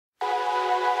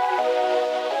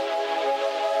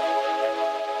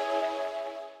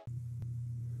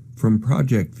From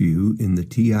Project View in the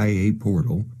TIA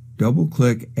portal,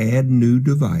 double-click Add New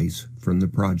Device from the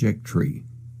project tree.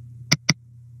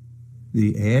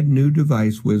 The Add New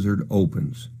Device wizard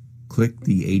opens. Click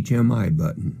the HMI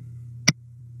button.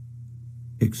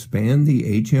 Expand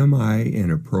the HMI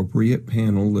and appropriate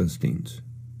panel listings.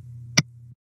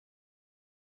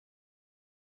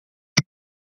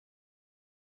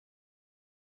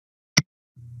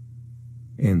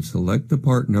 And select the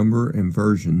part number and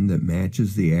version that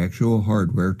matches the actual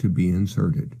hardware to be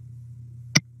inserted.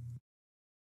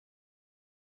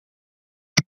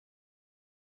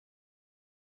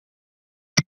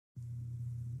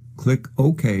 Click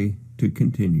OK to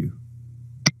continue.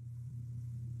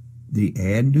 The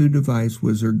Add New Device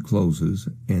wizard closes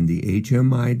and the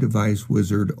HMI device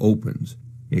wizard opens.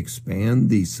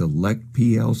 Expand the Select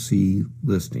PLC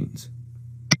listings.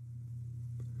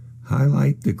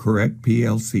 Highlight the correct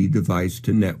PLC device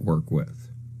to network with,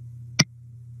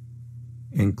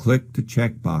 and click the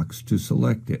checkbox to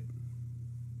select it.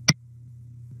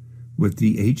 With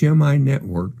the HMI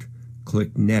networked,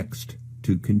 click Next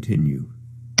to continue.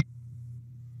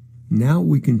 Now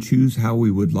we can choose how we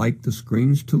would like the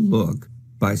screens to look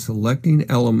by selecting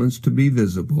elements to be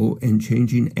visible and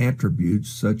changing attributes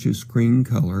such as screen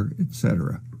color,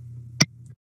 etc.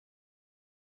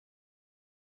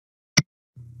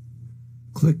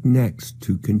 Click Next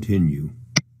to continue.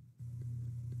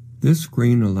 This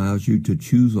screen allows you to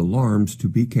choose alarms to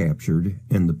be captured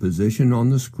and the position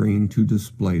on the screen to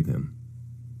display them.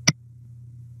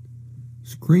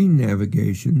 Screen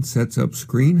navigation sets up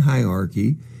screen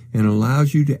hierarchy and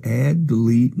allows you to add,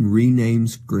 delete, and rename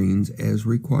screens as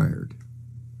required.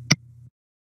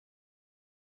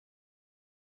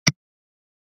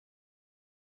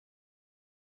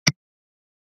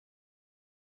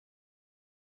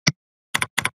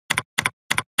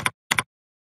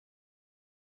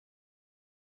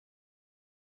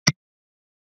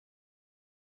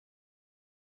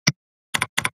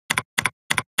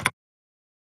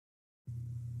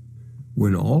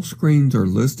 When all screens are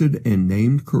listed and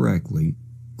named correctly,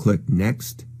 click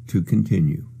Next to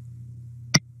continue.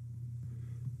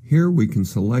 Here we can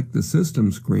select the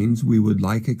system screens we would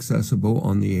like accessible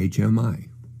on the HMI.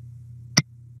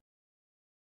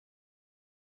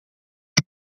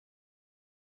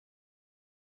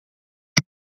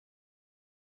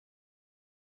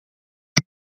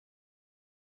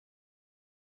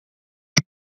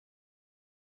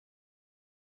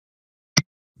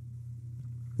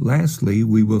 Lastly,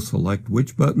 we will select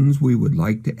which buttons we would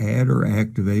like to add or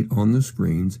activate on the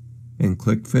screens and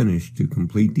click Finish to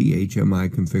complete the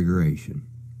HMI configuration.